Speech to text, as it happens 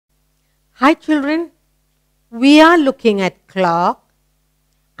Hi children, we are looking at clock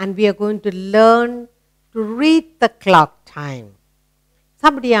and we are going to learn to read the clock time.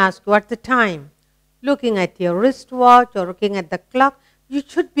 Somebody asked, what's the time? Looking at your wristwatch or looking at the clock, you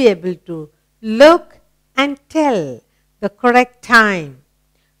should be able to look and tell the correct time.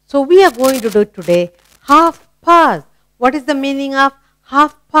 So we are going to do today half past. What is the meaning of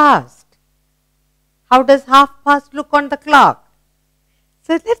half past? How does half past look on the clock?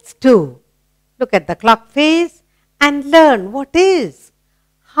 So let's look at the clock face and learn what is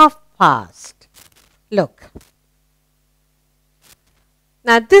half past. Look.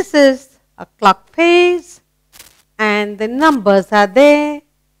 Now this is a clock face and the numbers are there.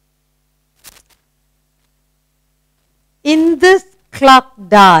 In this clock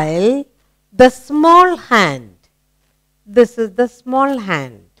dial, the small hand, this is the small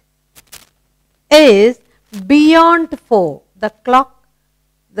hand, is beyond 4. The clock,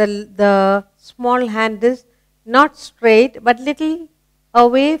 the small hand is not straight but little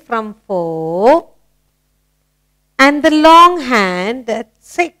away from 4. And the long hand at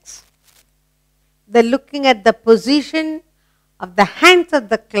 6. They're looking at the position of the hands of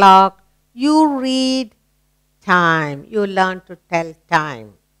the clock. You read time. You learn to tell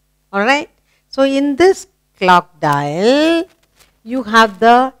time. Alright? So in this clock dial, you have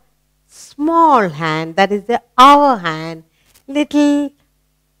the small hand, that is the hour hand, little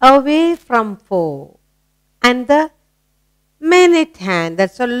away from 4. And the minute hand,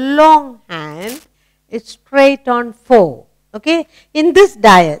 that's a long hand, is straight on 4. Okay? In this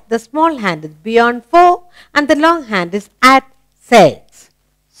dial, the small hand is beyond 4 and the long hand is at 6.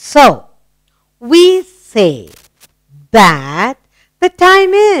 So, we say that the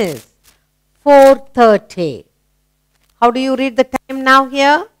time is 4:30. How do you read the time now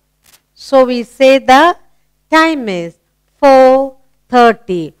here? So, we say the time is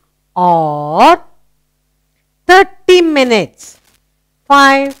 4:30 or 30 minutes,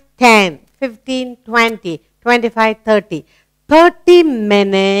 5, 10, 15, 20, 25, 30. 30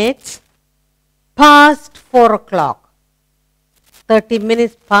 minutes past 4 o'clock. 30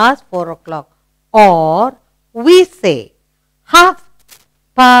 minutes past 4 o'clock. Or we say half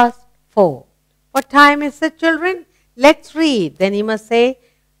past 4. What time is it, children? Let's read. Then you must say,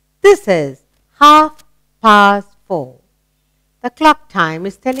 this is half past 4. The clock time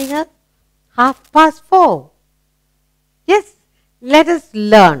is telling us half past 4. Yes, let us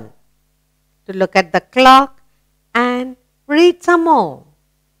learn to look at the clock and read some more.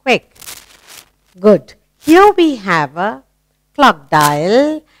 Quick. Good. Here we have a clock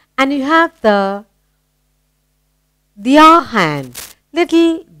dial and you have the hour hand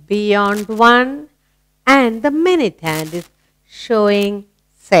little beyond 1 and the minute hand is showing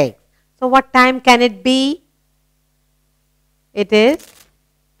 6. So what time can it be? It is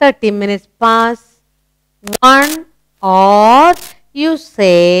 30 minutes past 1 or you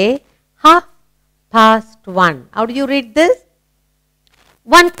say half past 1. How do you read this?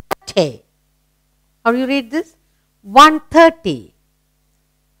 1:30. How do you read this? 1:30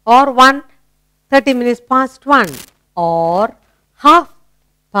 or 30 minutes past 1 or half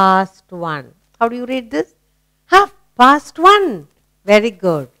past 1. How do you read this? Half past 1. Very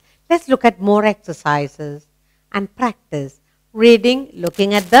good. Let's look at more exercises and practice reading,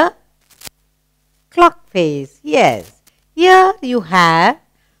 looking at the clock face. Yes. Here you have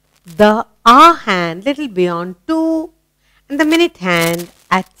the hour hand little beyond 2 and the minute hand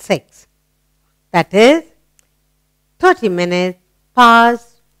at 6. That is 30 minutes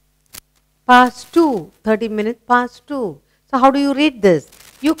past 2. 30 minutes past 2. So how do you read this?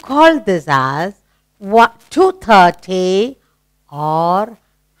 You call this as 2:30 or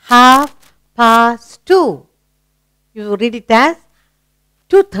half past 2. You read it as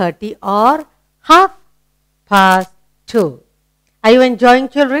 2:30 or half past 2. Are you enjoying,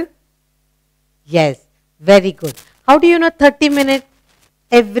 children? Yes, very good. How do you know 30 minutes?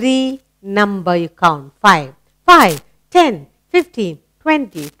 Every number you count. 5, 10, 15,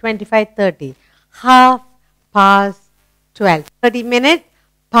 20, 25, 30. Half past 12. 30 minutes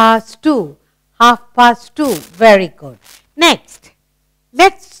past 2. Half past 2. Very good. Next,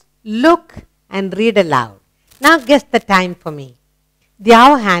 let's look and read aloud. Now guess the time for me. The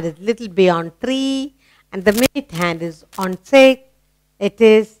hour hand is little beyond 3 and the minute hand is on 6. It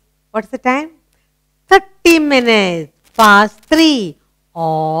is, what's the time? 30 minutes past 3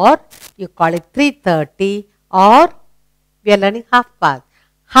 or you call it 3:30 or we are learning half past.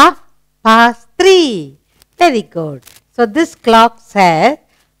 Half past 3. Very good. So this clock says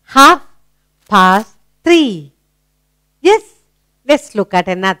half past 3. Yes, let's look at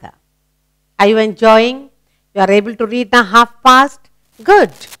another. Are you enjoying? You are able to read now half past?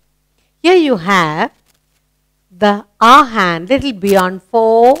 Good. Here you have the hour hand little beyond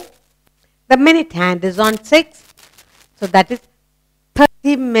 4. The minute hand is on 6. So that is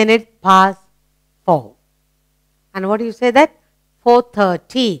 30 minutes past 4. And what do you say that?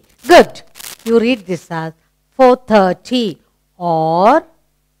 4:30. Good. You read this as 4:30 or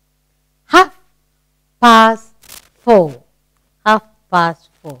half past 4. Half past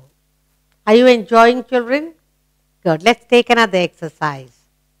 4. Are you enjoying, children? Good. Let's take another exercise.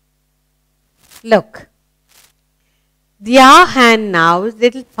 Look. The hour hand now is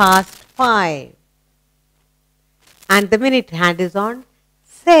little past 5. And the minute hand is on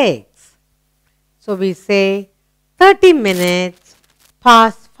 6. So we say 30 minutes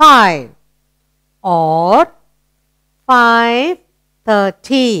past 5 or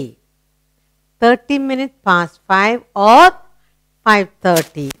 5:30. 30 minutes past 5 or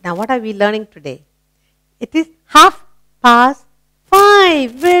 5:30. Now what are we learning today? It is half past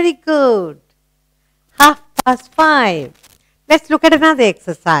 5. Very good. Half past 5. Let's look at another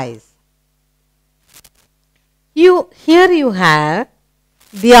exercise. Here you have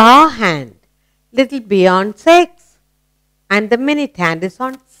the hour hand little beyond 6 and the minute hand is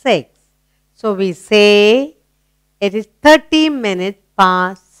on 6. So we say it is 30 minutes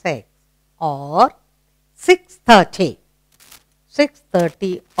past 6 or 6:30.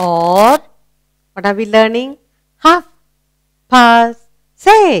 6:30 or what are we learning? Half past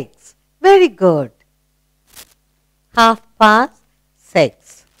 6. Very good. Half past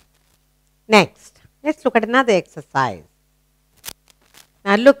 6. Next, let's look at another exercise.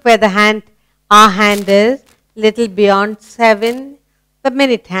 Now look where the hour hand is little beyond 7. The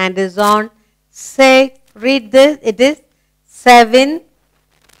minute hand is on 6. Read this. It is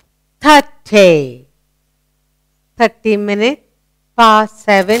 7:30. 30 minutes past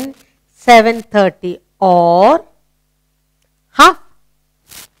 7. 7:30 or half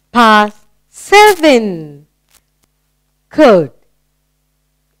past 7. Good.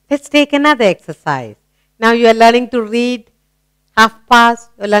 Let's take another exercise. Now you are learning to read half past.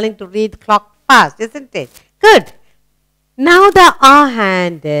 You are learning to read clock fast, isn't it? Good. Now the hour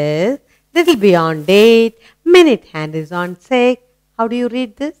hand is little beyond 8. Minute hand is on 6. How do you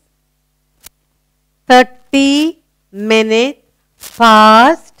read this? 30 minutes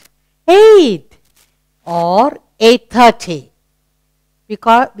past 8 or 8:30.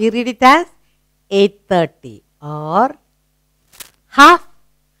 We read it as 8:30 or half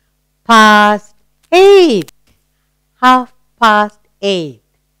past 8. Half past 8.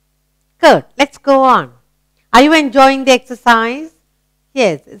 Good. Let's go on. Are you enjoying the exercise?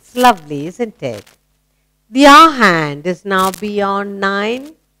 Yes, it's lovely, isn't it? The hour hand is now beyond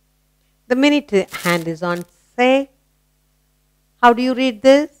 9. The minute hand is on 6. How do you read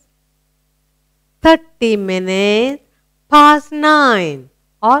this? 30 minutes past 9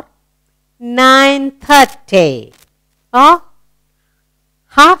 or 9:30 or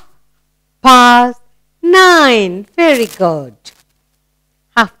half past 9. Very good.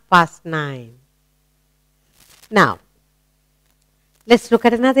 Half past 9. Now, let's look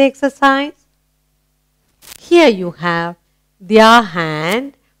at another exercise. Here you have the hour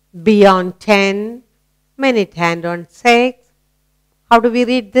hand beyond 10, minute hand on 6. How do we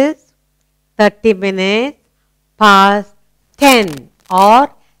read this? 30 minutes past 10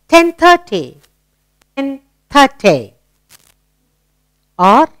 or 10:30. 10:30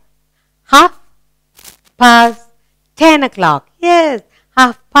 or half past 10 o'clock. Yes,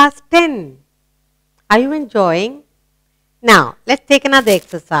 half past 10. Are you enjoying? Now, let's take another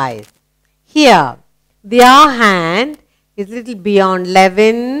exercise. Here, the hour hand is little beyond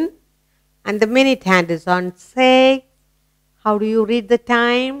 11 and the minute hand is on 6. How do you read the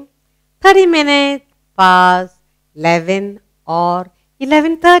time? 30 minutes past 11 or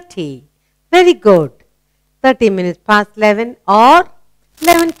 11:30. Very good. 30 minutes past 11 or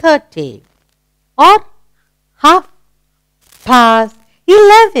 11:30 or half past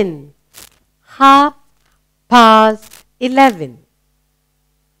 11. Half past 11.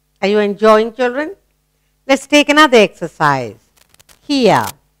 Are you enjoying, children? Let's take another exercise. Here,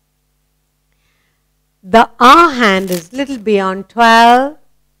 the hour hand is little beyond 12.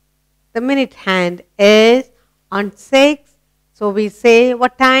 The minute hand is on 6. So we say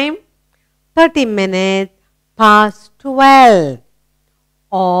what time? 30 minutes past 12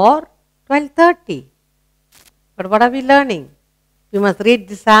 or 12:30. But what are we learning? We must read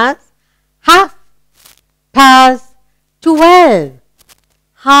this as half past 12.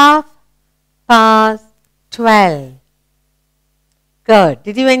 Half past 12. Good.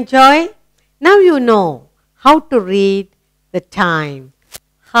 Did you enjoy? Now you know how to read the time.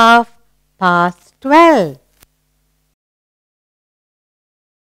 Half past 12.